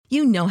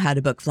You know how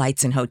to book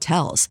flights and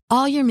hotels.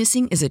 All you're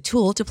missing is a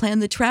tool to plan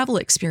the travel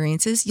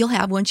experiences you'll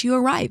have once you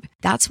arrive.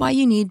 That's why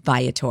you need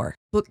Viator.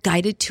 Book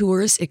guided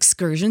tours,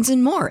 excursions,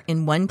 and more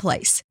in one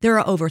place. There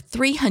are over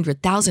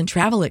 300,000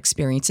 travel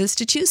experiences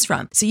to choose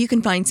from, so you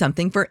can find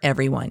something for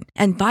everyone.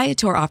 And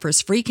Viator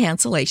offers free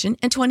cancellation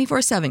and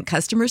 24/7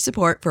 customer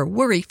support for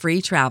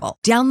worry-free travel.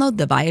 Download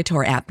the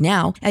Viator app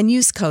now and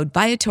use code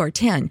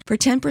Viator10 for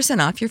 10%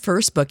 off your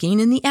first booking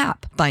in the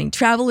app. Find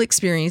travel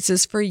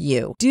experiences for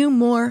you. Do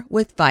more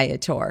with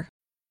Viator.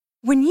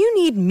 When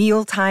you need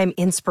mealtime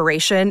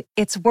inspiration,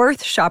 it's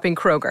worth shopping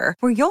Kroger,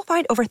 where you'll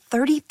find over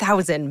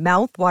 30,000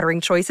 mouth-watering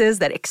choices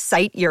that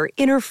excite your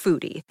inner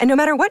foodie. And no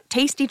matter what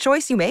tasty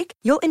choice you make,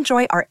 you'll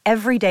enjoy our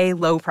everyday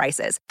low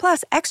prices,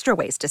 plus extra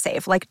ways to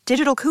save, like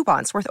digital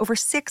coupons worth over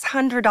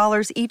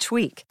 $600 each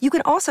week. You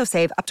can also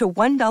save up to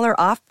 $1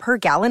 off per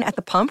gallon at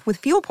the pump with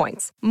fuel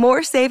points.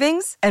 More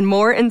savings and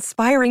more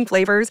inspiring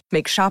flavors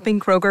make shopping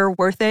Kroger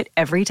worth it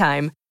every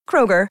time.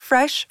 Kroger,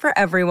 fresh for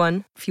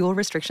everyone. Fuel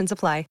restrictions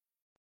apply.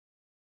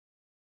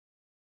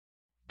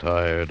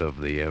 Tired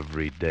of the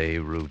everyday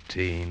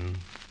routine?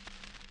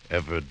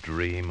 Ever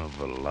dream of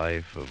a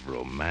life of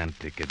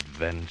romantic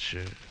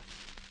adventure?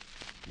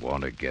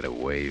 Want to get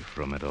away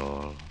from it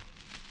all?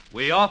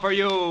 We offer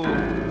you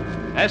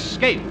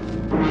Escape.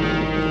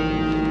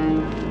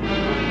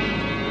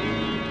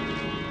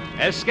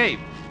 Escape,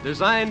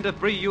 designed to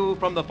free you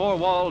from the four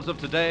walls of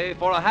today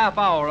for a half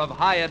hour of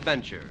high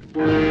adventure.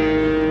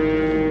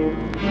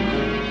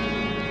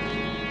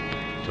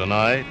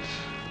 Tonight,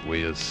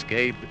 we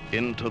escape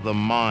into the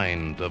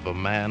mind of a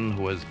man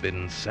who has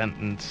been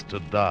sentenced to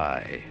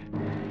die.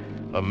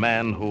 A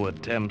man who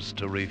attempts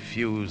to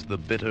refuse the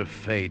bitter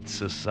fate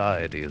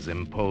society has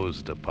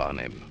imposed upon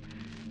him,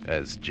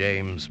 as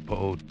James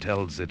Poe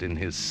tells it in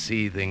his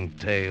seething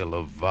tale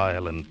of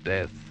violent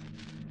death,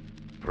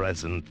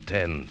 Present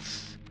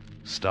Tense,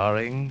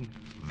 starring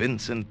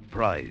Vincent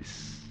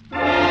Price.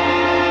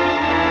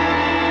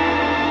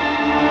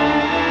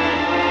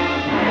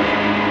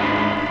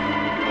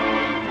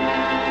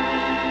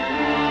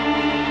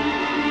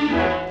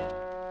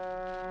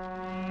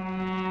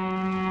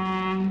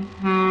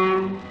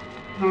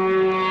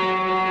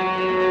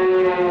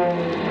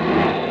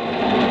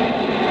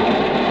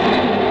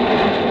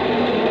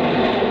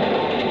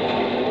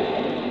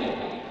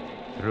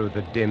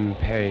 The dim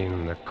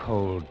pane, the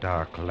cold,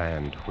 dark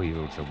land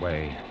wheels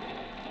away,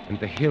 and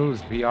the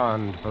hills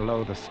beyond,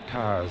 below the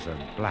stars, are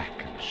black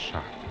and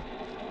sharp.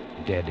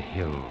 Dead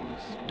hills,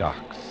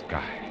 dark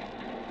sky.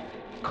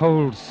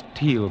 Cold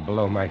steel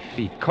below my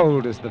feet,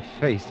 cold as the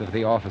face of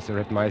the officer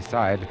at my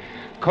side,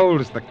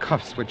 cold as the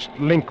cuffs which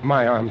link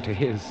my arm to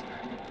his,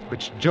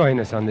 which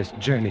join us on this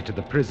journey to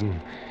the prison,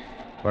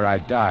 where I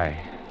die.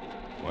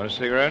 Want a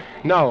cigarette?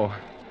 No.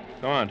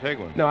 Come on, take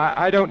one. No,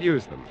 I don't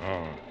use them.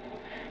 Oh.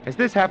 Has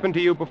this happened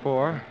to you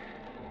before?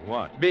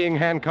 What? Being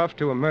handcuffed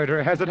to a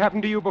murderer. Has it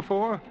happened to you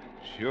before?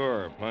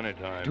 Sure, plenty of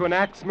times. To an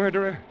axe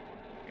murderer?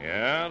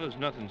 Yeah, there's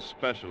nothing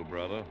special,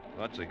 brother.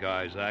 Lots of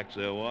guys axe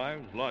their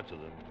wives, lots of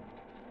them.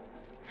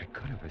 I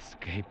could have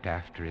escaped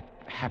after it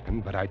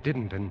happened, but I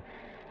didn't, and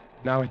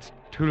now it's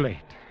too late.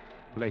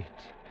 Late.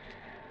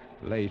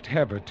 Late,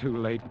 ever too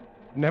late.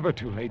 Never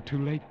too late,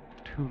 too late,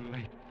 too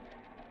late.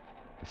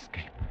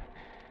 Escape.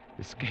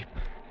 Escape.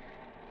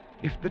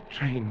 If the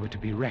train were to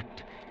be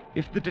wrecked,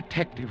 if the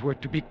detective were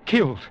to be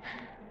killed.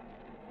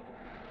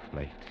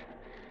 Late.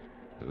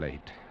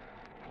 Late.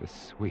 The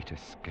sweet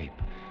escape.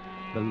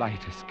 The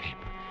light escape.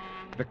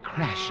 The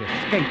crash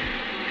escape.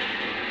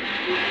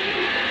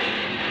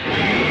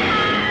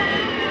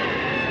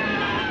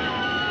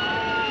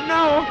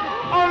 No!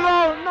 Oh,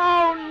 no,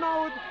 no,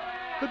 no!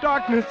 The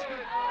darkness.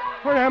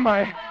 Where am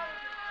I?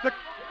 The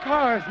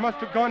cars must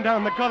have gone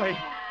down the gully.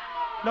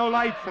 No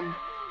lights and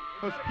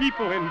those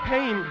people in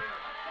pain.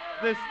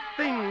 This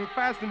thing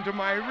fastened to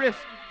my wrist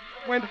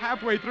went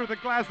halfway through the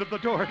glass of the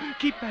door.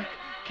 Keep back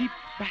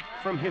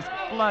from his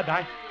blood.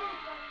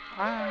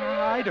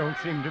 I don't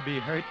seem to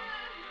be hurt.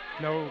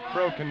 No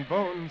broken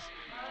bones.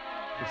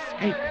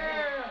 Escape.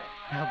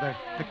 Now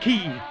the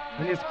key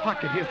in his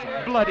pocket, his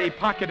bloody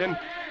pocket, and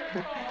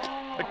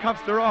the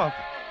cuffs are off.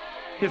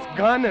 His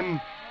gun and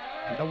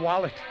the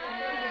wallet.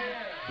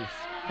 His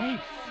face.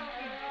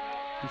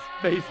 His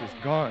face is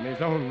gone. His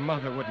own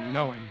mother wouldn't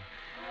know him.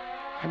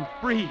 I'm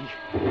free.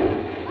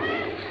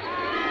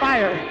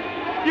 Fire!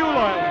 Fuel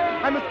oil!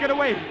 I must get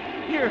away.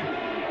 Here,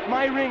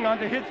 my ring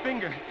onto his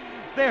finger.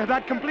 There,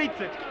 that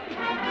completes it.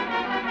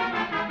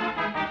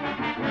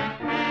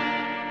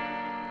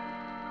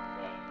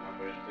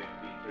 Number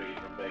 63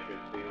 from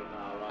Bakersfield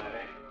now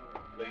arriving.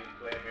 Please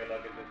claim your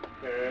luggage is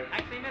secured.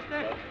 Taxi,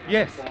 mister?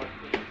 Yes.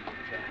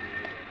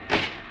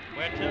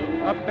 Where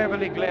to? Up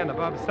Beverly Glen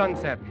above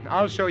Sunset.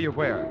 I'll show you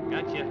where.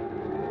 Gotcha.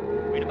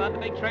 Read about the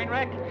big train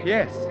wreck?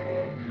 Yes.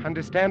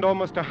 Understand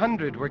almost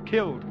 100 were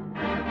killed.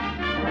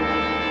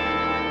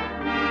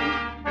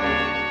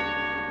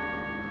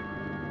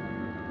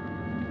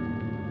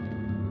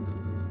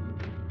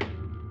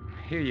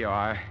 Here you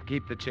are.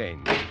 Keep the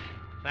change.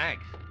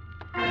 Thanks.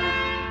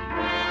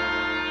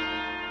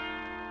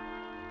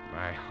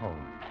 My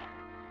home.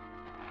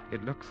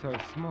 It looked so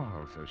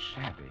small, so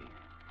shabby.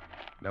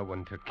 No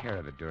one took care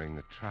of it during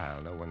the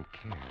trial. No one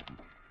cared.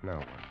 No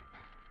one.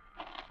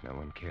 No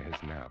one cares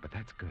now, but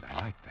that's good. I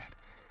like that.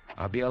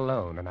 I'll be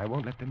alone, and I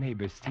won't let the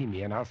neighbors see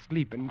me, and I'll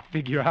sleep and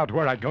figure out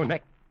where I'd go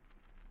next.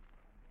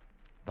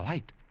 The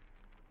light.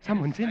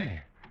 Someone's in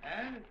there.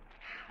 Huh?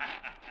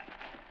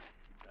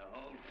 The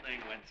whole thing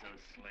went so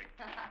slick.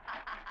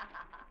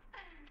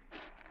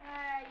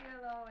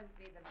 You'll always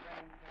be the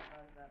brains for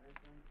both of us,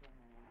 won't you,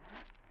 honey?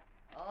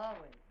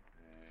 Always.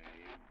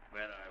 You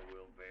bet I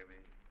will, baby.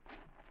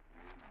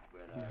 You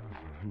bet I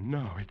will.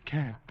 No, it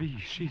can't be.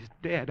 She's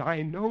dead.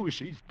 I know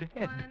she's dead.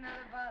 Want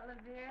another bottle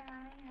of beer,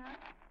 honey, huh?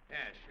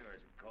 Yeah, sure.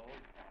 Is it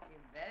cold? You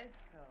bet it's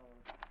cold.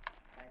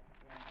 But,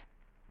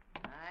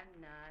 I'm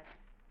not.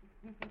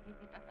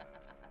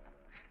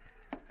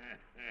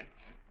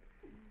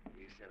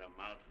 You said a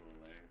mouthful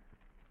there.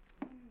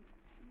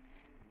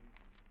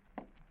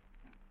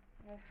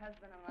 That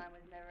husband of mine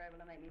was never able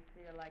to make me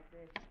feel like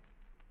this.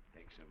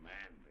 Takes a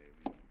man,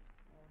 baby.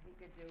 All he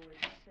could do was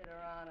sit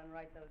around and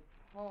write those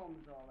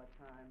poems all the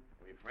time.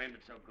 We framed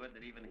it so good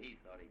that even he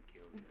thought he'd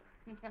killed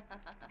you.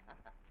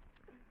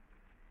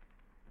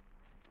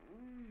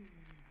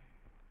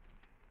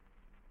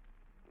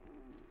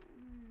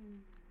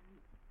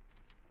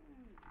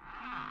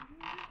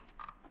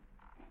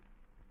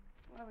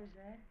 What was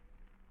that?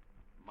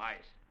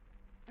 Mice.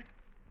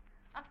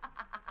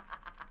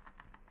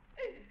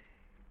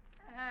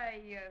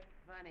 You're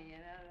funny, you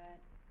know that?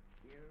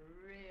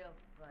 You're real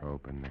funny.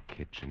 Open the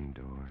kitchen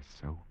door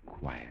so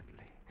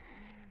quietly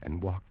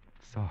and walk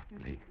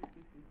softly.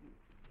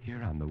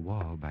 Here on the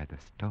wall by the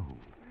stove,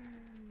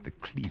 the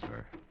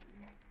cleaver.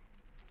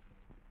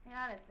 Hey,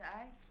 honest,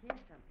 I hear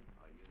something.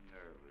 Are you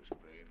nervous,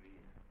 baby?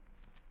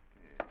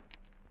 Yeah.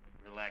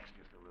 Relax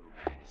just a little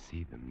I bit.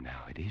 see them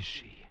now. It is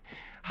she.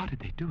 How did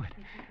they do it?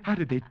 How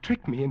did they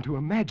trick me into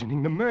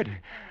imagining the murder?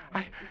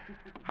 I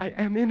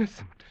am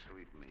innocent.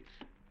 Sweetmeats.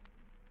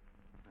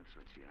 That's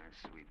what you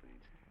are,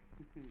 sweetmeats.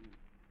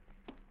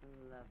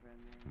 Love her,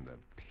 man. The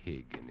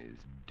pig in his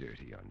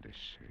dirty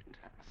undershirt.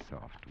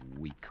 Soft,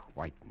 weak,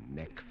 white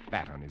neck,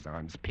 fat on his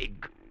arms.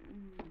 Pig.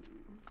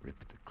 Grip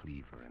the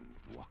cleaver and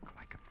walk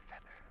like a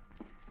feather.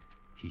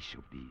 He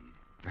shall be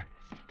first.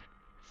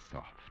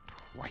 Soft,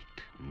 white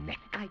neck.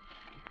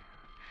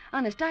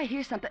 Honest, I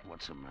hear something.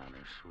 What's the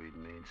matter,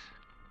 sweetmeats?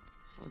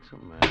 What's the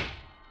matter?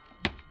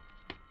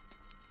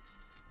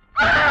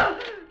 Oh!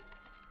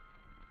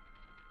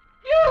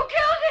 You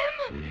killed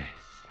him!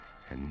 Yes,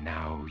 and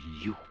now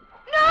you.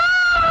 No!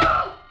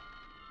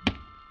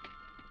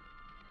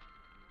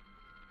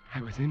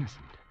 I was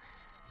innocent,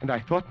 and I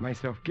thought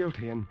myself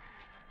guilty, and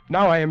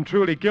now I am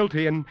truly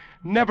guilty, and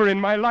never in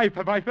my life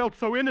have I felt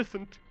so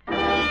innocent.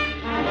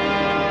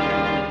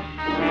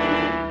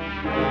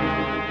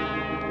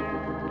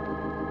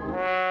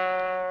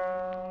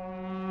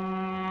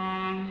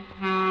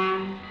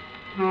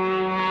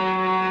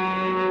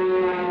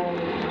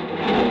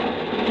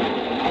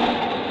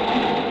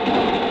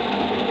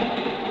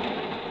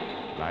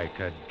 Like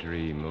a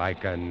dream,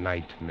 like a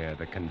nightmare,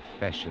 the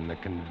confession, the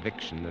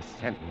conviction, the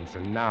sentence,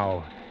 and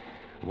now,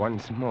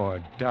 once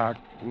more, dark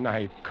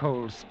night,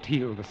 cold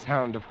steel, the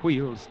sound of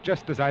wheels,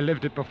 just as I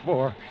lived it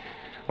before.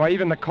 Why,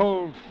 even the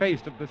cold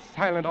face of the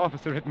silent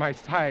officer at my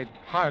side,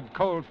 hard,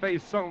 cold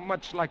face, so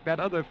much like that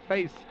other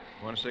face.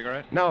 Want a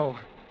cigarette? No,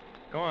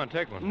 Go on,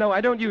 take one. no,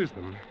 I don't use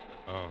them.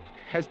 Oh.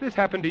 Has this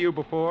happened to you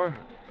before?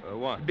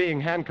 What?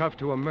 Being handcuffed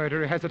to a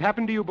murderer, has it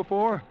happened to you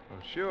before? Oh,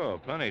 sure,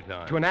 plenty of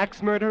times. To an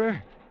axe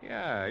murderer?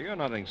 Yeah, you're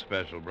nothing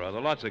special, brother.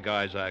 Lots of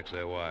guys axe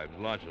their wives.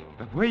 Lots of them.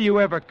 But were you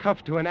ever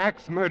cuffed to an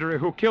axe murderer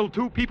who killed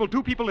two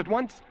people at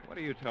once? What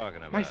are you talking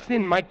about? My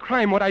sin, my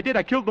crime, what I did,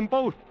 I killed them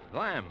both.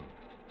 Glam.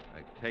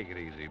 Take it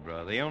easy,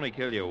 brother. They only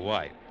kill your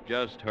wife.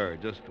 Just her,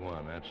 just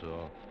one, that's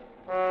all.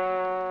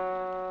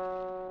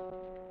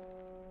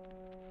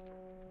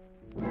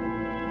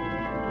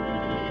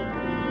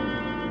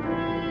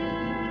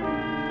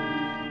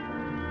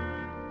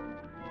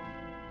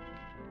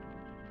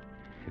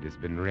 It has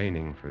been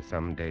raining for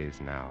some days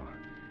now,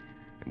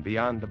 and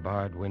beyond the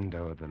barred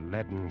window, the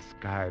leaden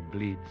sky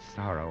bleeds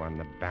sorrow on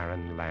the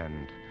barren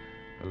land,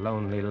 the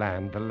lonely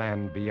land, the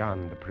land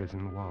beyond the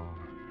prison wall.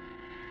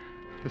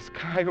 The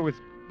sky was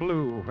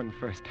blue when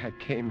first I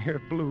came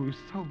here, blue,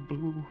 so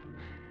blue.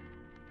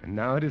 And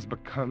now it has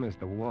become as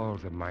the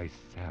walls of my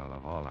cell,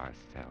 of all our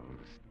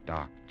cells,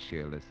 dark,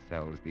 cheerless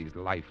cells, these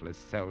lifeless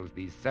cells,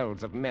 these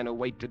cells of men who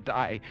wait to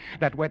die,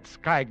 that wet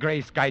sky, gray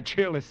sky,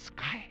 cheerless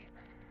sky.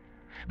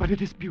 But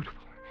it is beautiful.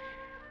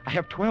 I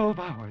have 12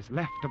 hours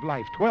left of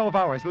life, 12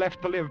 hours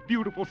left to live.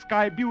 Beautiful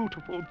sky,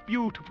 beautiful,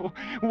 beautiful,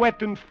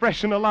 wet and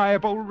fresh and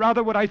alive. Oh,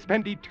 rather would I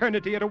spend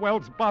eternity at a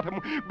well's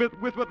bottom with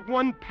but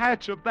one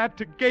patch of that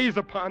to gaze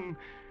upon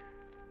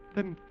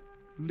than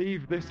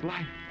leave this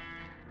life,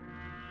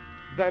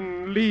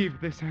 than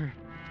leave this earth,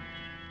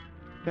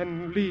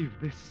 than leave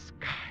this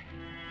sky.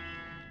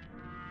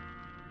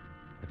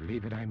 But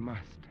leave it I must.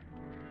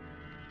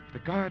 The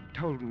guard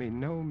told me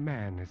no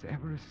man has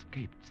ever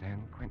escaped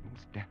San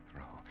Quentin's death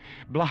row.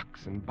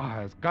 Blocks and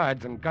bars,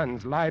 guards and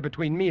guns lie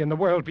between me and the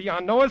world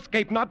beyond. No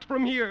escape, not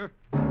from here.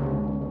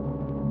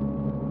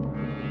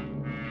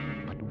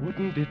 But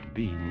wouldn't it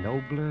be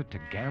nobler to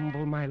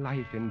gamble my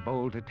life in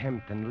bold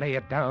attempt and lay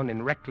it down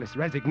in reckless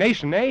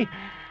resignation, eh?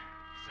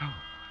 So,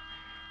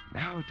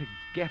 now to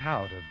get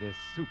out of this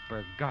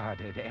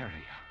super-guarded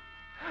area.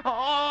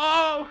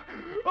 Oh!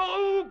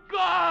 Oh,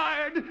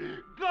 guard!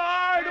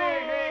 Guard!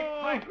 Hey,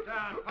 pipe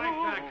down,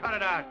 cut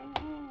it out.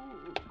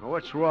 Now,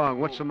 what's wrong?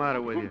 What's the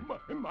matter with you?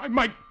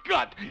 My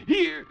gut!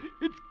 Here!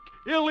 It's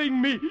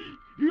killing me!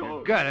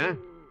 Your gut, huh?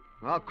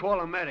 I'll call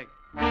a medic.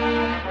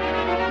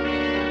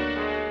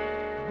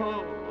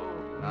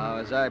 Now,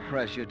 as I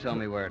press, you tell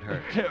me where it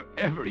hurts.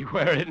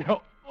 Everywhere.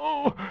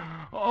 Oh,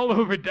 all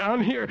over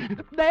down here.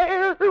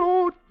 There!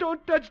 Oh,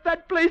 don't touch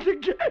that place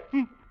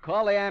again.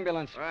 Call the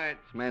ambulance. Right.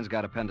 This man's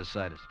got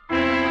appendicitis.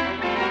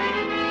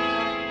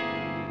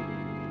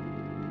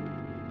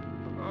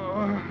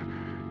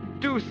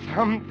 Do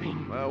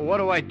something. Well, what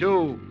do I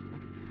do?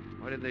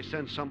 Why did they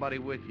send somebody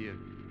with you?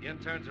 The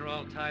interns are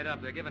all tied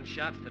up. They're giving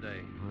shots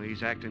today. Well,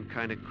 he's acting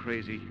kind of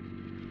crazy.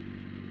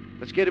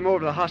 Let's get him over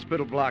to the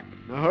hospital block.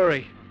 Now,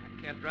 hurry.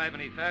 I can't drive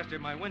any faster.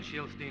 My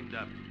windshield's steamed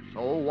up.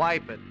 So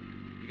wipe it.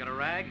 You got a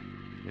rag?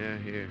 Yeah,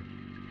 here.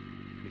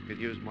 You could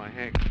use my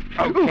handkerchief.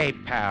 Okay,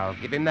 pal.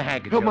 Give him the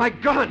handkerchief. Oh, my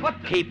gun! What?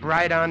 Keep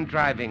right on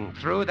driving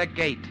through the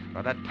gate,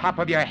 or the top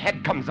of your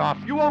head comes off.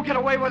 You won't get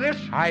away with this?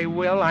 I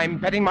will. I'm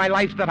betting my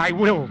life that I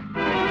will.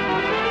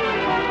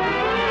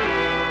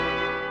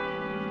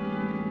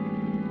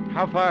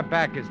 How far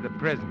back is the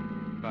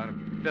prison? About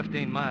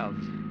 15 miles.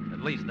 At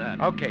least that.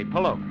 Okay,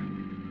 pull over.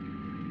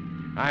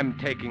 I'm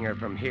taking her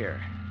from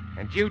here.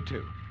 And you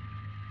two.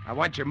 I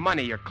want your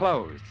money, your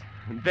clothes.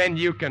 And then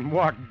you can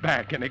walk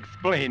back and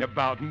explain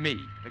about me.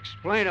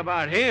 Explain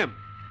about him?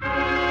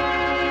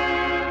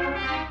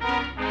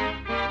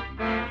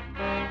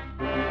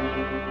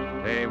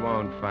 They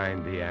won't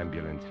find the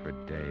ambulance for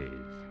days.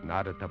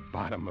 Not at the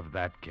bottom of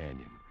that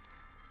canyon.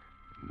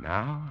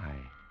 Now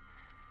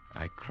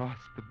I cross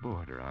the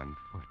border on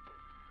foot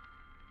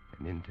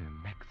and into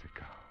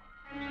Mexico.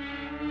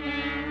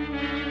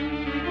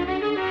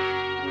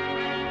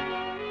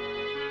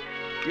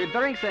 Your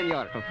drink,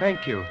 senor. Oh,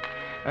 thank you.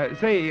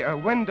 Say,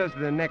 when does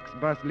the next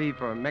bus leave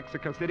for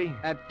Mexico City?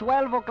 At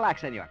 12 o'clock,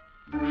 senor.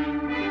 A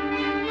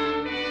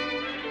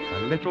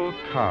little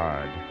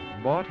card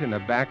bought in a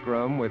back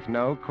room with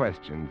no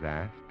questions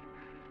asked,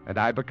 and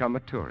I become a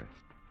tourist.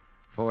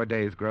 4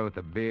 days' growth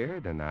of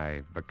beard, and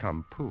I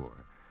become poor.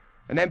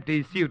 An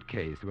empty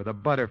suitcase with a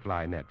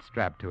butterfly net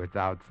strapped to its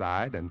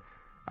outside, and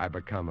I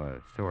become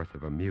a source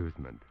of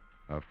amusement.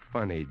 A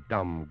funny,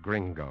 dumb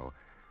gringo.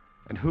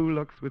 And who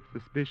looks with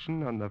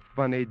suspicion on the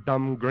funny,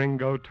 dumb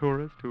gringo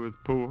tourist who is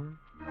poor?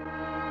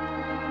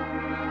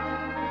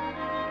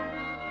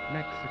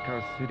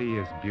 Mexico City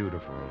is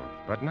beautiful,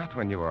 but not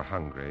when you are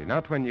hungry.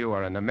 Not when you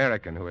are an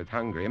American who is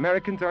hungry.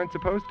 Americans aren't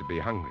supposed to be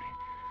hungry.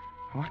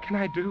 What can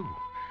I do?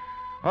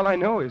 All I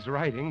know is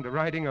writing, the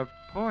writing of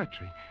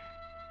poetry.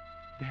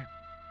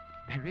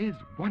 There is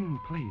one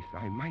place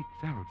I might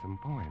sell some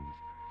poems.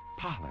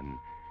 Pollen.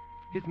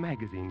 His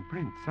magazine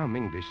prints some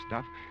English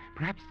stuff.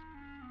 Perhaps...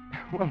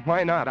 Well,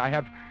 why not? I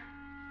have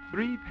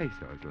 3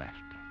 pesos left.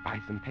 Buy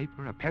some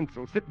paper, a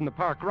pencil, sit in the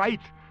park,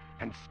 write,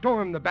 and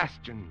storm the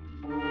bastions.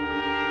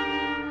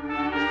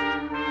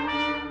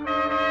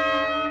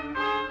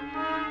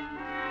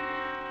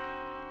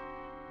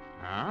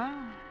 Ah?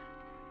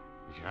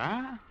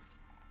 Ja?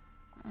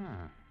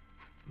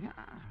 Ja,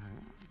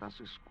 das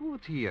ist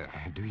gut hier.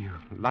 Do you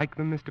like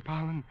them, Mr.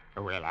 Pollen?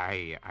 Well,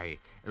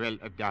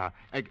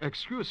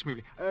 excuse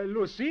me.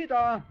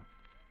 Lucida?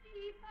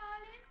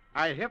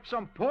 I have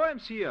some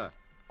poems here.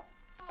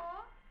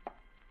 Oh,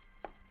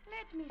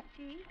 let me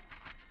see.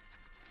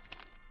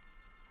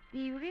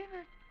 The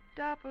river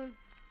doubled,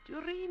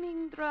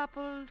 dreaming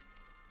droppled,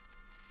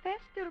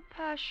 fester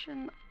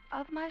passion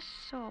of my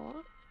soul.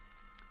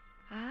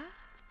 Ah,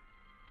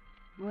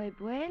 muy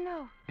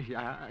bueno.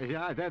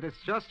 Yeah, that is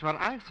just what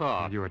I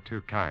thought. You are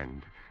too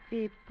kind.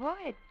 The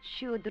poet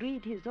should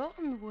read his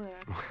own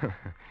work.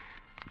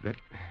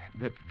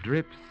 that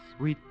drips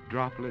sweet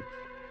droplets,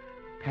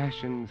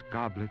 passion's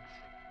goblets,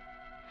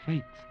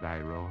 fate's thy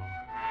role.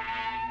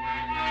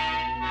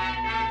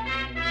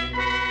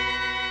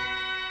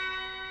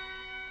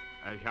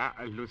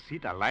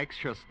 Lucida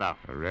likes your stuff.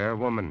 A rare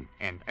woman.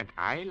 And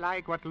I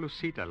like what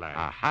Lucida likes.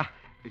 Aha.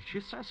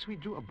 She says we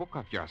do a book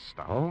of your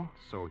stuff. Oh?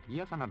 So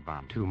here's an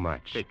advance. Too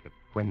much. Take it.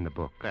 When the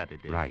book? That it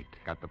is. Right.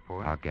 Got the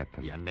poem? I'll get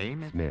them. Your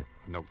name is? Smith.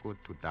 No good,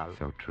 too dull.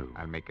 So true.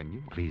 I'll make a new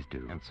one. Please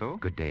do. And so?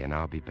 Good day, and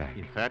I'll be back.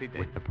 In 30 days.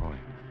 With the poem.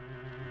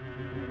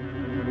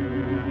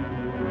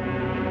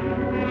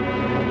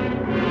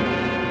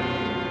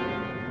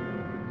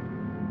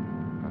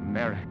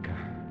 America.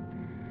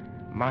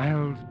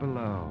 Miles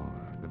below,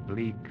 the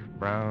bleak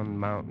brown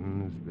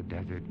mountains, the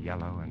desert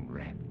yellow and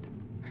red.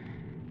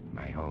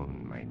 My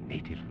own, my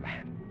native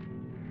land.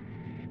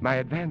 My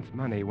advance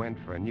money went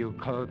for new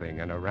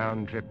clothing and a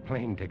round-trip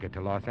plane ticket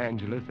to Los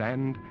Angeles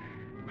and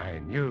my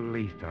new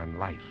lease on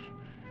life.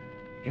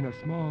 In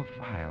a small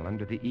file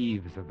under the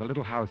eaves of the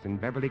little house in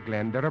Beverly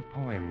Glen, there are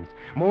poems,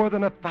 more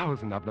than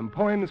 1,000 of them,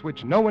 poems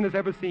which no one has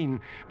ever seen,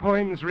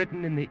 poems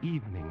written in the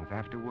evenings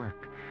after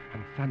work,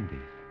 on Sundays.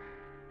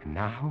 And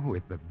now,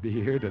 with the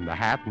beard and the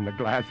hat and the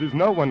glasses,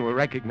 no one will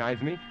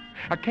recognize me.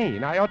 A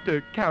cane. I ought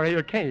to carry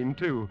a cane,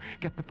 too.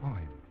 Get the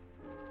poem.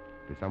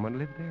 Does someone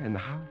live there in the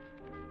house?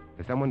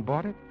 Has someone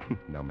bought it?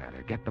 No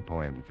matter. Get the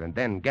poems, and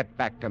then get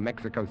back to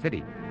Mexico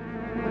City.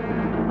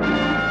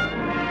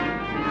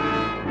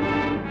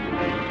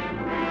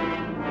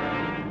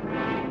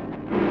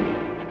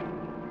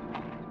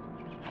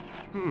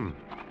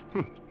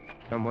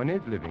 Someone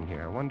is living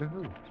here. I wonder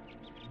who.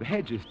 The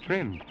hedge is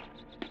trimmed.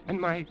 And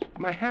my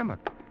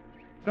hammock.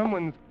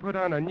 Someone's put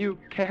on a new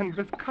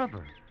canvas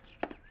cover.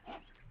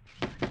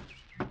 Fred?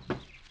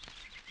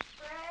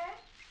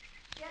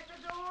 Get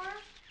the door?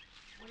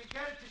 Will you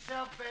get it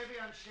yourself, baby?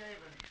 I'm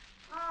shaving.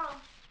 Oh,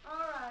 all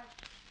right.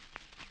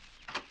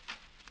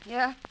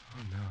 Yeah?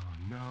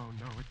 Oh,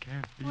 no, it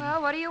can't be.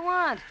 Well, what do you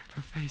want?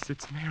 Her face,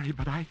 it's Mary,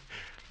 but I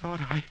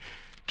thought I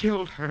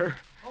killed her.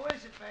 Who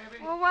is it,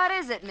 baby? Well, what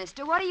is it,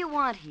 mister? What do you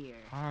want here?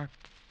 Are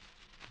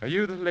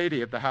you the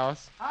lady of the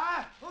house?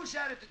 Huh? Who's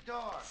out at the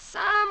door?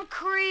 Some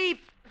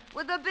creep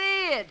with a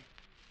beard.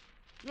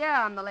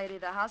 Yeah, I'm the lady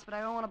of the house, but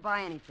I don't want to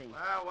buy anything.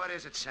 Well, what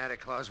is it, Santa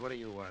Claus? What do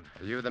you want?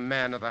 Are you the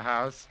man of the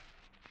house?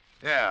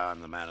 Yeah,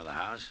 I'm the man of the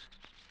house.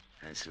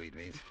 And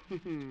sweetmeats.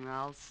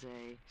 I'll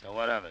say. So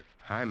what of it?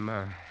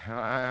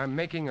 I'm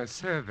making a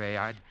survey.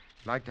 I'd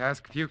like to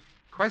ask a few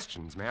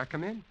questions. May I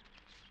come in?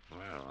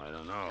 Well, I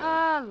don't know.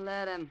 Ah,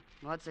 let him.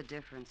 What's the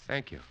difference?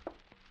 Thank you.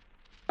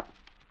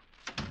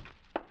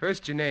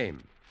 First, your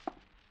name.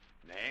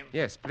 Name?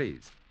 Yes,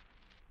 please.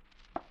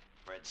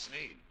 Fred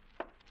Sneed.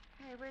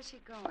 Hey, where's he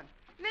going?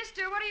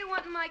 Mister, what do you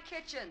want in my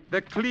kitchen?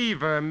 The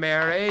cleaver,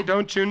 Mary.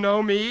 Don't you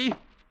know me?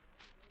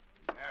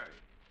 Mary.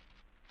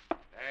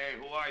 Hey,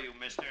 who are you,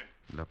 mister?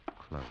 Look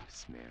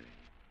close, Mary.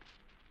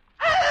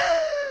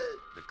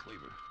 The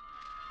cleaver.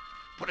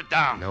 Put it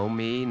down. Know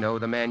me? Know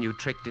the man you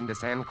tricked into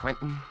San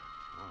Quentin?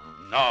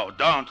 Oh, no,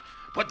 don't.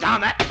 Put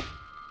down that...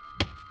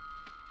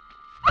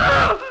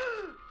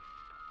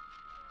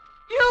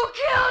 You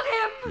killed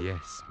him!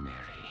 Yes, Mary.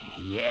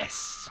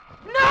 Yes.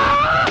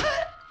 No!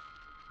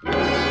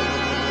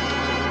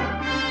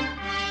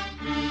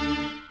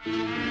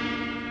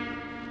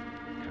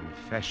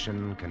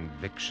 Confession,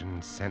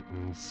 conviction,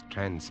 sentence,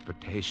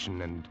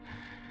 transportation, and...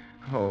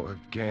 Oh,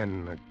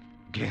 again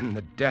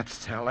the death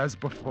cell as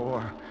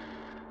before.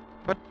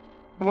 But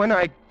when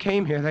I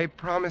came here, they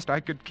promised I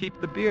could keep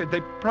the beard.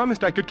 They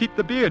promised I could keep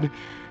the beard.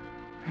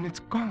 And it's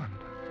gone.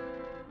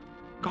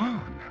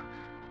 Gone.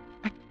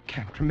 I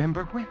can't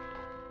remember when.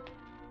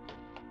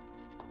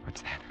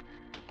 What's that?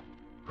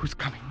 Who's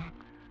coming?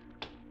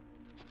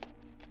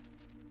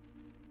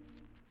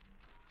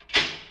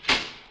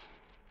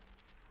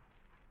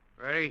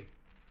 Ready?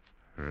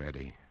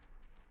 Ready.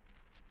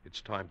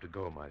 It's time to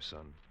go, my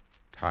son.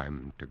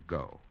 Time to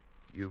go.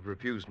 You've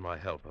refused my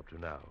help up to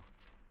now.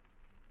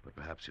 But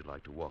perhaps you'd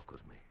like to walk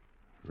with me.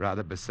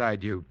 Rather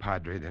beside you,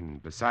 Padre, than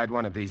beside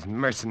one of these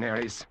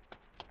mercenaries.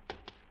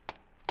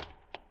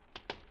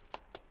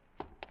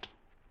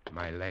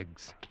 My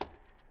legs.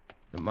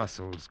 The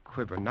muscles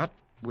quiver, not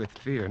with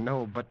fear,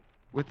 no, but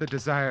with the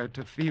desire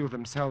to feel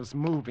themselves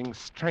moving,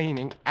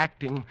 straining,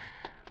 acting,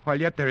 while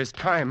yet there is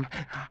time.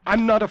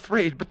 I'm not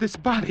afraid, but this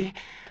body...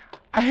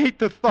 I hate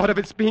the thought of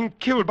its being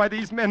killed by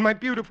these men. My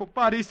beautiful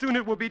body, soon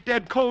it will be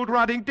dead, cold,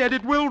 rotting, dead.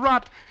 It will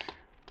rot.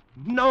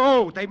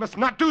 No, they must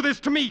not do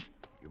this to me.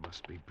 You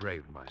must be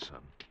brave, my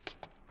son.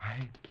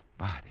 My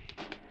body.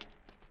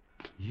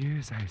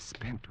 Years I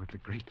spent with the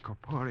great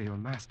corporeal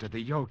master,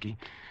 the yogi,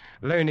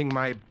 learning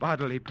my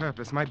bodily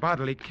purpose, my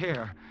bodily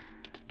care,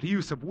 the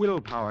use of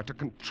willpower to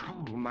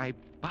control my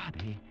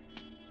body.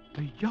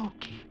 The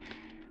yogi.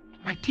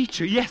 My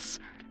teacher, yes.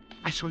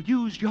 I shall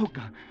use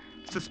yoga.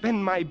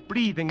 Suspend my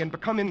breathing and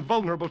become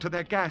invulnerable to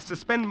their gas.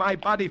 Suspend my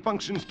body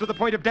functions to the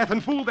point of death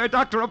and fool their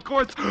doctor, of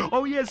course.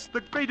 Oh, yes, the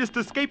greatest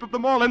escape of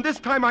them all, and this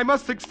time I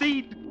must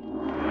succeed.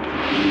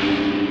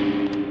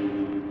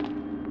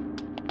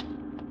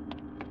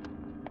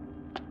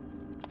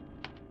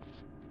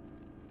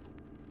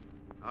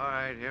 All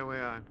right, here we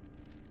are.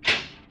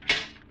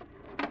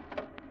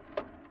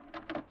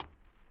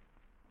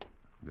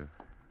 The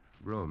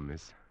room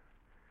is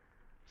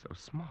so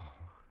small.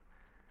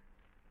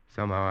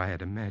 Somehow I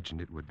had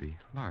imagined it would be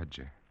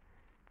larger.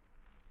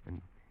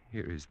 And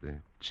here is the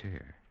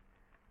chair.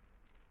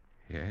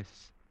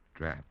 Yes,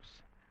 straps,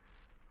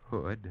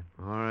 hood.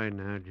 All right,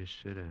 now just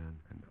sit down.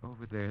 And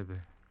over there, the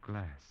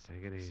glass.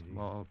 Take it easy.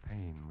 Small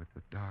pane with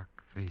the dark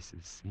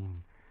faces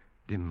seen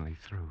dimly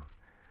through.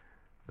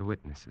 The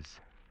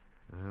witnesses.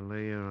 Now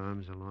lay your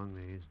arms along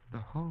these. The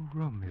whole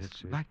room is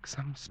That's it. like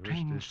some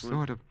strange this one.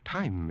 sort of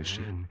time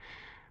machine.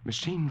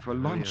 Machine for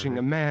the launching other.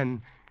 a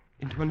man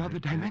into another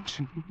Like that.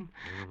 dimension.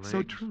 Your So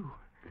legs. true.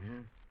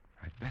 Yeah.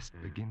 I'd best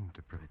Yeah. begin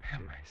to prepare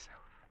That's it.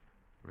 myself.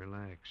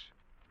 Relax.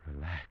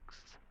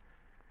 Relax.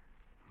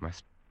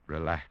 Must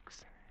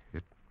relax.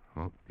 It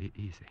won't be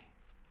easy.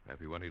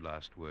 Have you any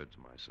last words,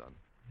 my son?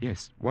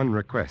 Yes, one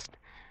request.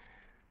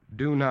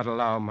 Do not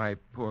allow my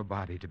poor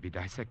body to be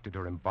dissected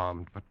or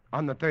embalmed, but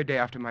on the third day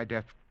after my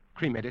death,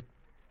 cremate it.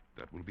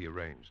 That will be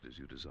arranged as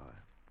you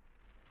desire.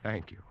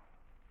 Thank you.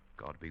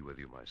 God be with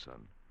you, my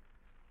son.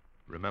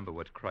 Remember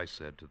what Christ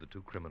said to the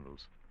two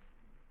criminals.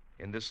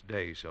 In this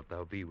day shalt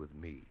thou be with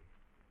me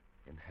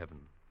in heaven.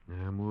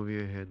 Now move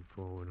your head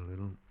forward a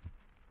little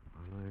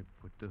while I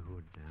put the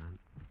hood down.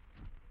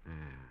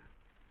 There.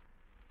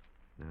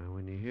 Now,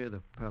 when you hear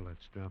the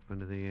pellets drop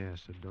into the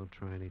acid, don't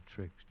try any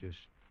tricks.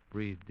 Just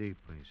breathe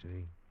deeply,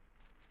 see?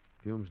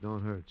 Fumes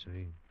don't hurt,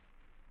 see?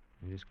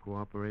 You just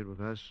cooperate with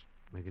us.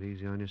 Make it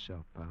easy on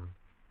yourself, pal.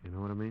 You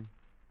know what I mean?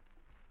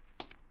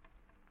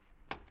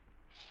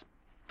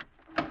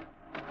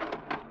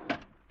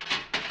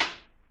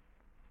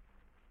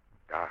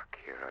 Dark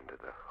here under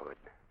the hood.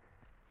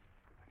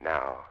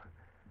 Now,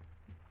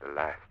 the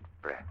last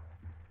breath,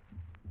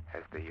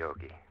 as the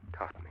yogi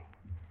taught me.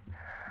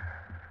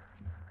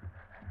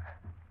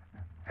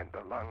 And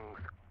the lungs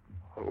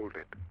hold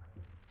it.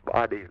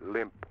 Body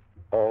limp,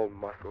 all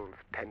muscles,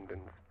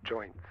 tendons,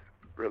 joints.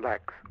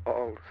 Relax,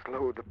 all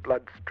slow the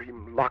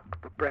bloodstream,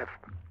 lock the breath.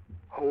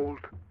 Hold.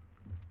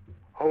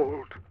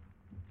 Hold.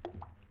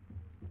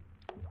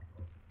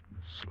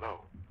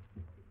 Slow.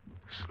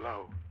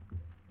 Slow.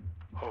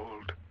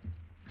 Hold.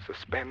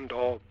 Suspend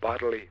all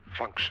bodily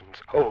functions.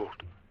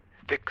 Hold.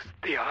 Fix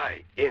the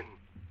eye in.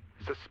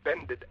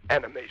 Suspended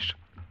animation.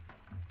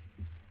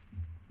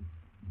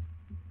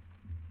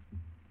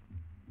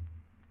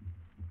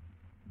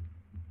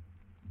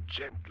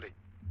 Gently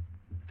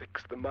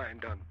fix the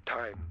mind on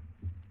time.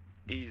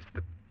 Ease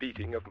the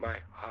beating of my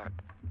heart.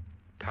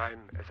 Time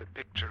as a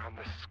picture on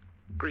the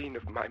screen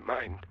of my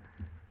mind.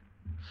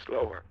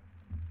 Slower.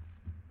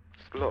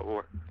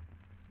 Slower.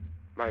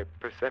 My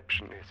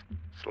perception is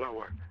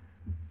slower.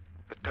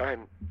 The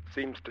time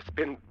seems to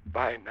spin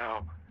by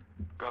now.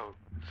 Go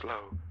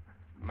slow,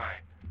 my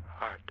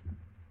heart.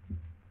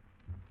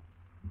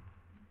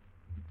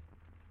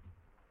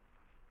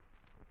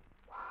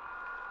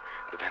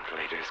 The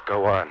ventilators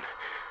go on,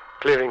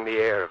 clearing the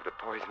air of the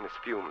poisonous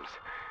fumes.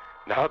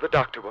 Now the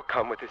doctor will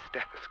come with his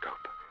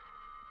stethoscope.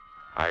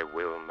 I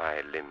will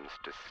my limbs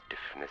to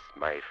stiffness,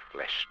 my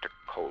flesh to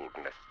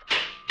coldness.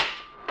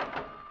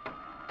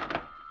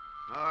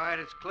 All right,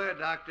 it's clear,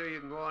 Doctor.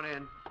 You can go on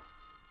in.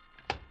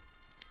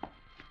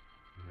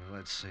 Well,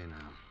 let's see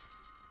now.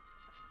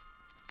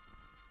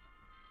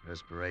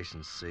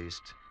 Respiration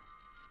ceased.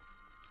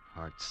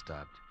 Heart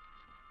stopped.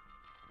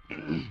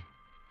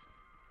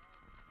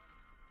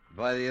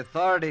 By the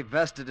authority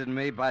vested in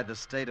me by the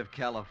state of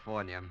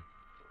California,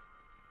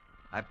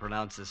 I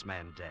pronounce this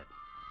man dead.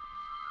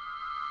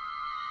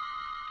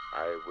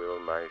 I will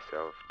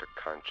myself to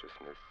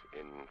consciousness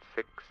in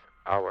 6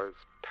 hours'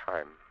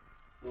 time.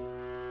 Where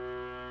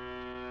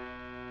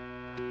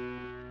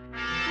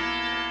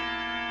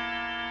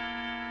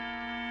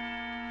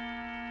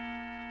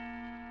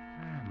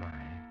am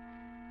I?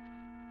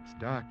 It's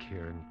dark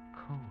here and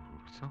cold,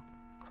 so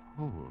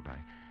cold.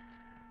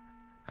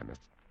 I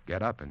must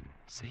get up and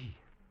see.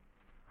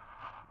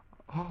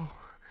 Oh,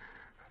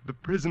 the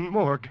prison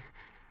morgue.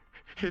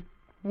 It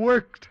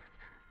worked.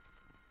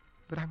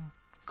 But I'm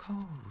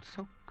cold,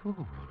 so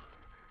cold.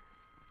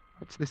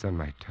 What's this on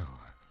my toe?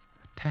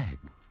 A tag.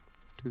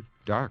 Too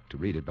dark to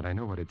read it, but I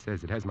know what it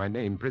says. It has my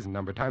name, prison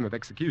number, time of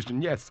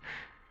execution, yes.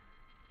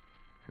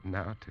 And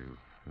now to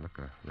look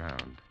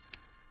around.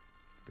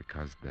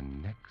 Because the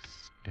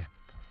next step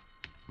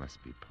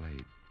must be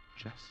played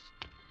just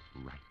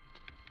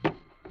right.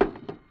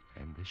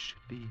 And this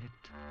should be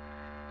it.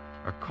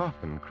 A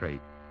coffin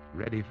crate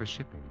ready for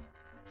shipping.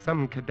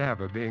 Some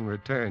cadaver being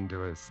returned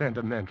to a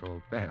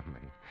sentimental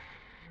family.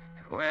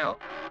 Well,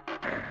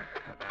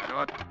 that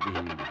ought to be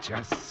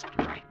just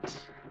right.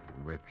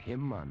 With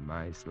him on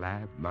my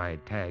slab, my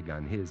tag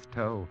on his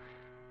toe,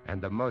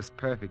 and the most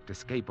perfect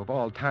escape of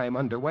all time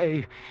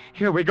underway,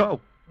 here we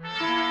go.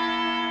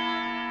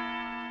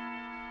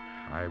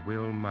 I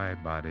will my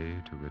body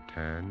to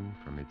return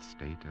from its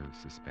state of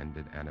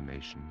suspended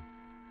animation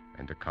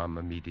and to come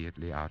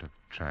immediately out of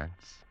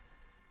trance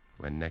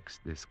when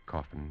next this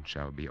coffin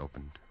shall be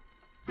opened.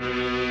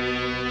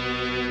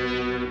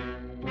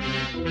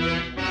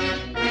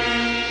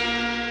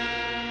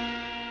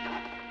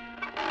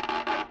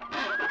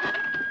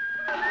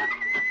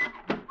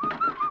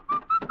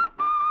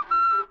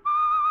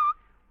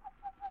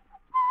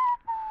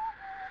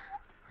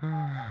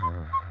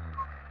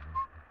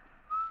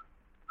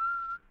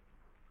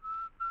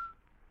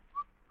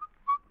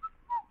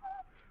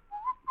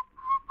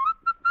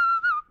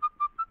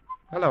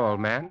 Hello, old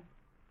man.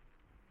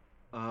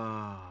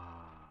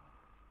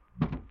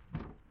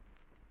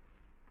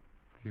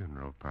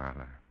 Funeral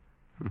parlor.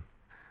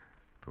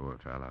 Poor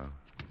fellow.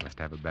 Must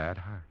have a bad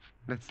heart.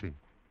 Let's see.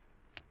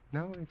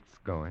 No, it's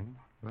going.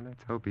 Well,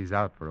 let's hope he's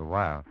out for a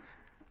while.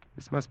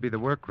 This must be the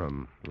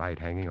workroom. Light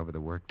hanging over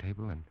the work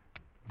table, and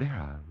there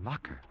a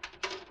locker.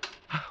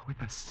 Ah, with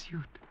a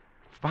suit.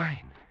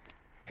 Fine.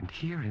 And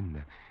here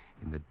in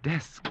the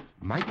desk,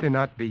 might there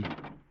not be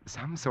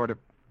some sort of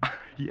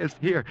Yes,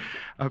 here.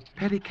 A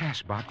petty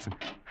cash box, and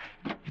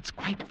it's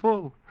quite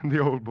full. The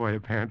old boy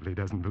apparently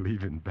doesn't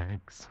believe in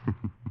banks.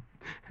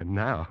 And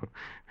now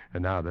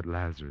that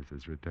Lazarus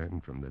has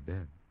returned from the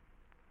dead.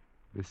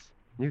 This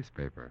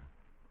newspaper,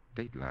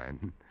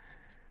 Dateline.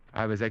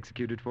 I was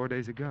executed 4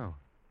 days ago.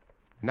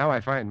 Now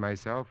I find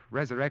myself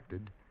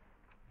resurrected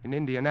in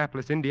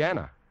Indianapolis,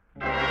 Indiana.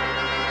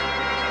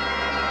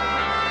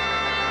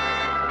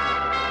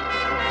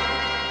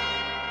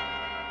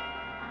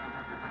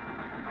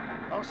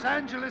 Los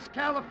Angeles,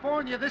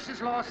 California. This is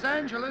Los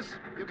Angeles.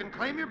 You can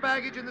claim your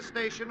baggage in the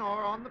station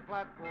or on the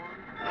platform.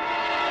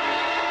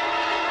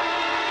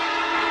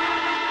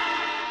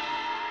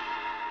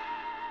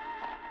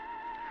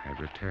 I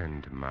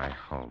return to my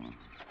home.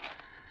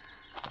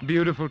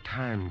 Beautiful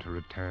time to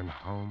return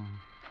home.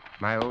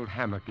 My old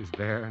hammock is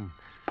there, and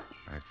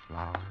my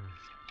flowers,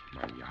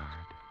 my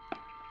yard.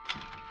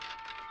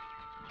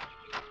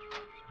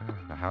 Oh,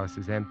 the house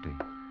is empty.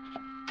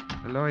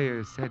 The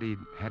lawyer said he'd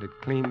had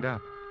it cleaned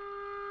up.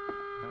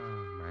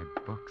 Oh, my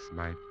books,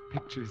 my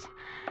pictures.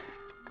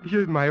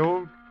 Here's my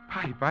old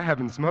pipe. I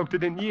haven't smoked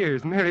it in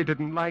years. Mary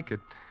didn't like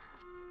it.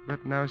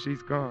 But now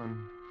she's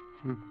gone.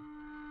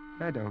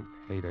 I don't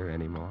hate her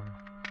anymore.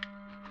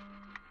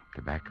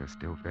 Tobacco's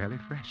still fairly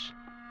fresh.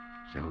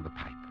 Fill the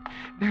pipe.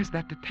 There's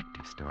that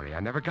detective story I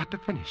never got to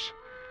finish.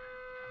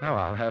 Now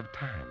I'll have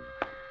time.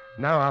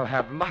 Now I'll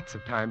have lots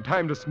of time.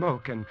 Time to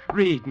smoke and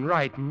read and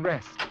write and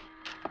rest.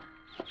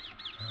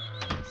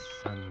 Oh, the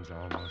sun's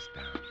almost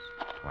down.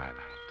 Twilight.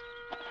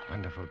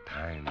 Wonderful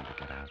time to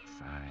get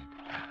outside.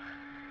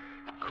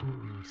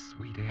 Cool,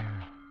 sweet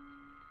air.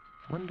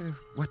 Wonder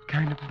what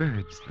kind of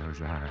birds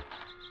those are.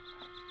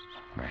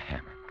 My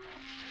hammock.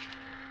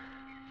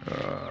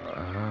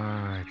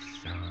 Oh, it's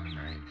so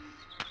nice.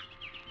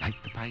 Light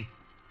the pipe.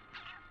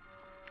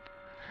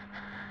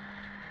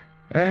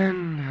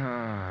 And,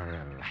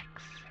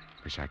 relax.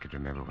 Wish I could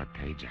remember what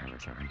page I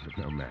was on, but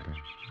no matter.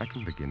 I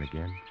can begin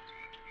again.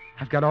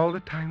 I've got all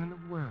the time in the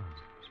world.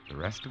 The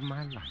rest of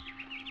my life.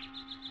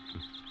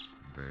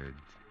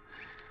 Birds.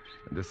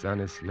 And the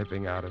sun is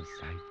slipping out of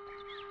sight.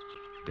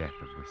 Death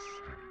of the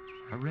sun.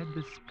 How red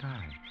the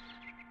sky.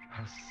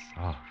 How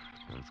soft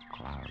those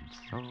clouds.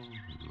 So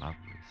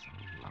lovely, so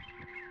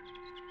lovely.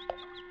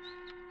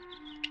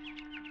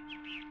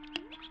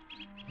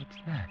 What's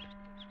that?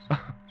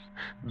 Oh,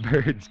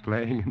 birds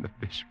playing in the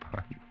fish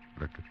pond.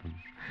 Look at them.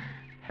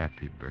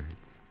 Happy birds.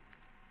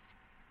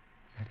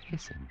 That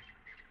hissing.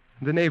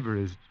 The neighbor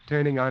is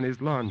turning on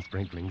his lawn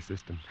sprinkling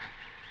system.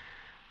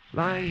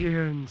 Lie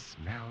here and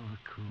smell the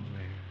cool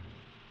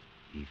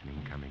air.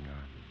 Evening coming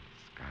on.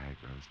 Sky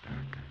grows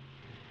darker.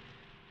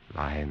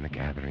 Lie in the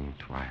gathering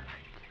twilight.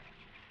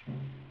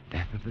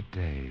 Death of the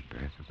day,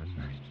 birth of the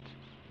night.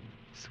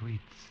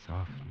 Sweet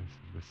softness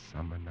of the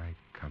summer night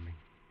coming.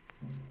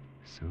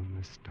 Soon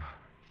the stars.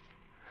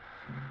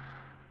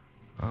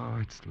 Oh,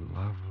 it's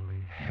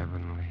lovely,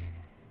 heavenly,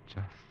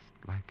 just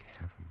like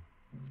heaven.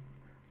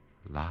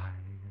 Lie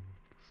and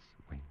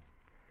swing.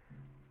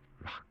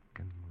 Rock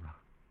and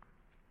rock.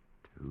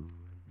 To and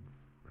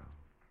fro.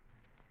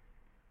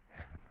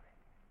 Heavenly.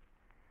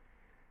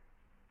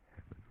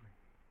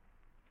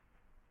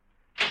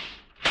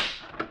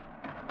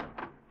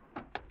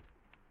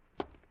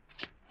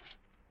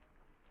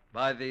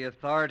 By the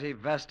authority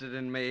vested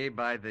in me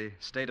by the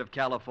state of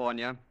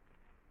California,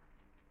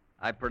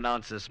 I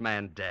pronounce this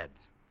man dead.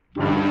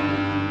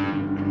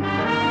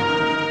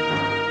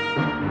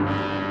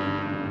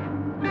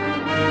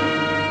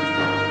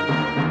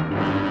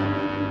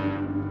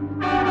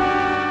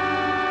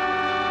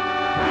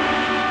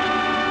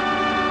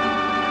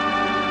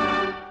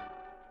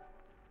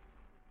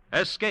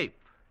 Escape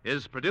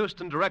is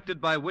produced and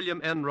directed by William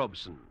N.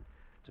 Robeson.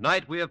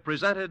 Tonight we have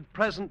presented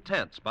Present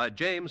Tense by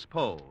James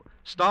Poe,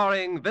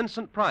 starring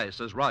Vincent Price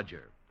as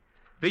Roger.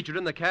 Featured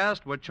in the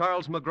cast were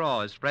Charles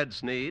McGraw as Fred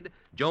Sneed,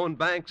 Joan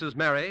Banks as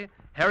Mary,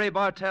 Harry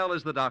Bartell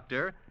as the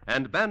Doctor,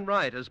 and Ben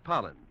Wright as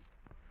Pollen.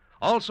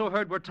 Also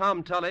heard were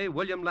Tom Tully,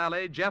 William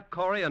Lally, Jeff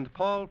Corey, and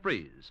Paul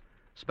Frees.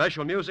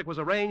 Special music was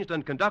arranged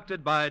and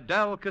conducted by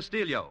Del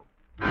Castillo.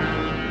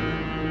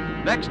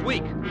 Next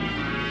week.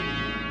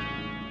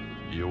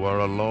 You are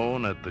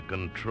alone at the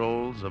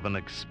controls of an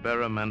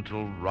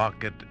experimental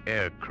rocket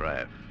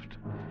aircraft,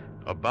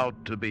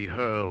 about to be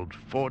hurled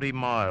 40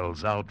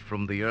 miles out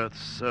from the Earth's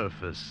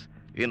surface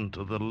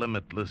into the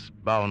limitless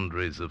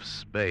boundaries of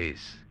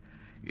space,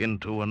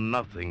 into a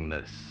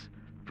nothingness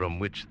from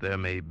which there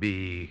may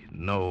be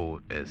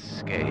no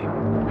escape.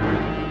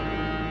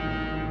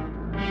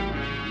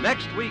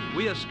 Next week,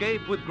 we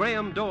escape with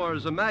Graham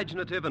Doar's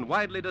imaginative and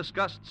widely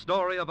discussed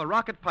story of a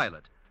rocket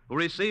pilot who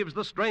receives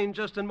the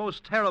strangest and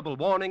most terrible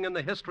warning in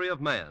the history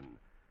of man,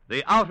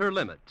 the outer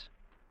limit.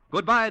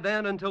 Goodbye,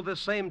 then, until this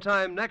same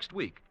time next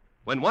week,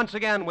 when once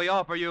again we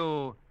offer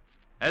you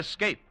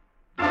Escape.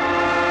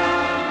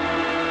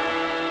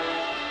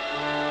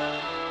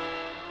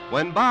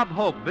 When Bob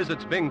Hope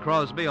visits Bing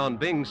Crosby on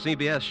Bing's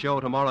CBS show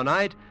tomorrow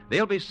night,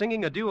 they'll be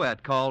singing a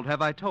duet called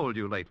Have I Told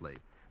You Lately?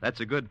 That's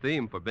a good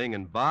theme for Bing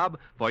and Bob,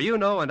 for you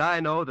know and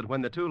I know that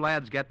when the two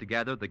lads get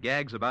together, the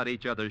gags about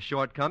each other's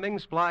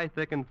shortcomings fly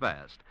thick and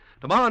fast.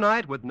 Tomorrow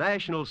night, with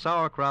National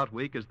Sauerkraut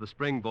Week as the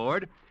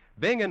springboard,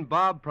 Bing and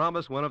Bob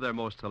promise one of their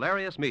most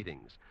hilarious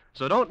meetings.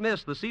 So don't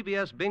miss the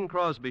CBS Bing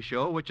Crosby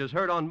Show, which is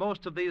heard on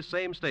most of these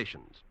same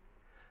stations.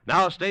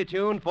 Now stay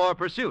tuned for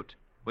Pursuit,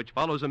 which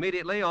follows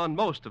immediately on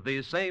most of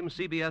these same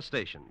CBS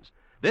stations.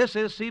 This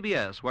is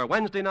CBS, where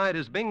Wednesday night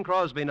is Bing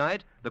Crosby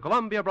night, the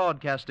Columbia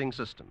Broadcasting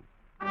System.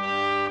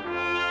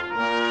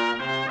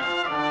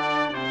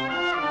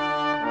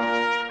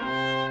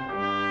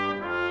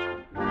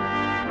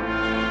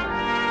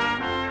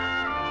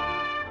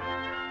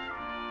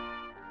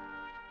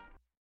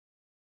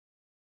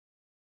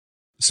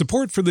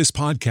 Support for this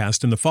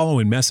podcast and the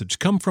following message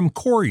come from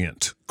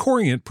Corient.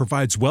 Corient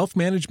provides wealth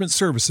management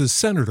services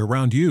centered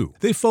around you.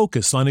 They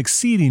focus on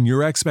exceeding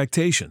your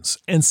expectations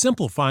and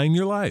simplifying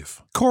your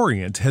life.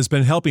 Corient has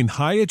been helping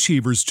high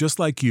achievers just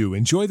like you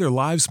enjoy their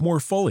lives more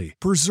fully,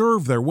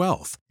 preserve their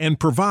wealth, and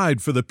provide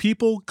for the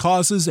people,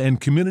 causes,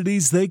 and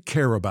communities they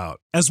care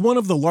about. As one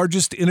of the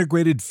largest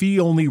integrated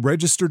fee-only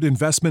registered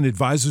investment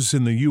advisors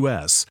in the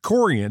U.S.,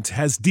 Corient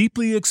has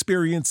deeply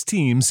experienced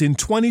teams in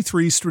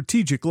 23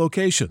 strategic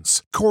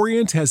locations.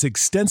 Corient has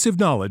extensive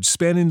knowledge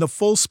spanning the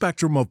full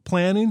spectrum of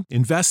planning,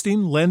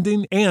 investing,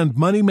 lending, and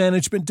money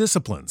management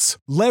disciplines.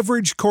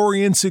 Leverage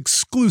Corient's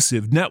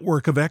exclusive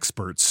network of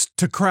experts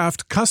to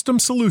craft custom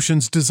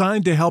solutions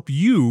designed to help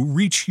you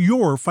reach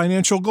your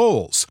financial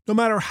goals, no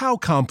matter how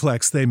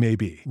complex they may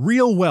be.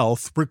 Real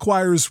wealth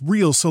requires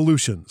real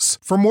solutions.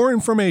 For more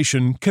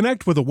information,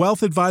 connect with a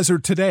wealth advisor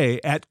today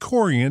at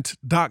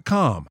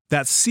Corient.com.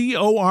 That's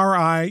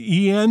Corient.com.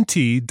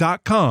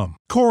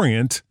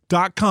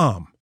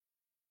 Corient.com.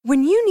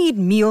 When you need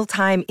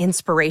mealtime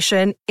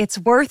inspiration, it's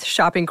worth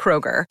shopping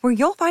Kroger, where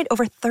you'll find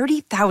over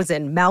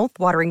 30,000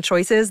 mouth-watering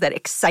choices that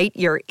excite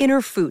your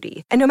inner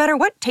foodie. And no matter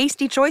what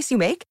tasty choice you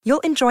make,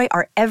 you'll enjoy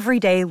our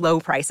everyday low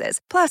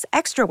prices, plus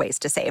extra ways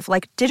to save,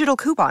 like digital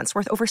coupons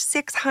worth over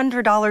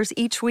 $600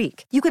 each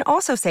week. You can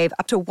also save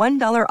up to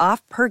 $1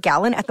 off per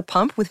gallon at the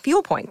pump with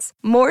fuel points.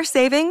 More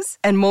savings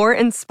and more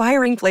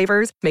inspiring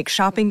flavors make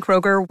shopping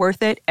Kroger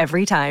worth it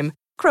every time.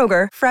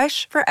 Kroger,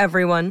 fresh for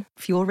everyone.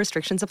 Fuel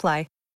restrictions apply.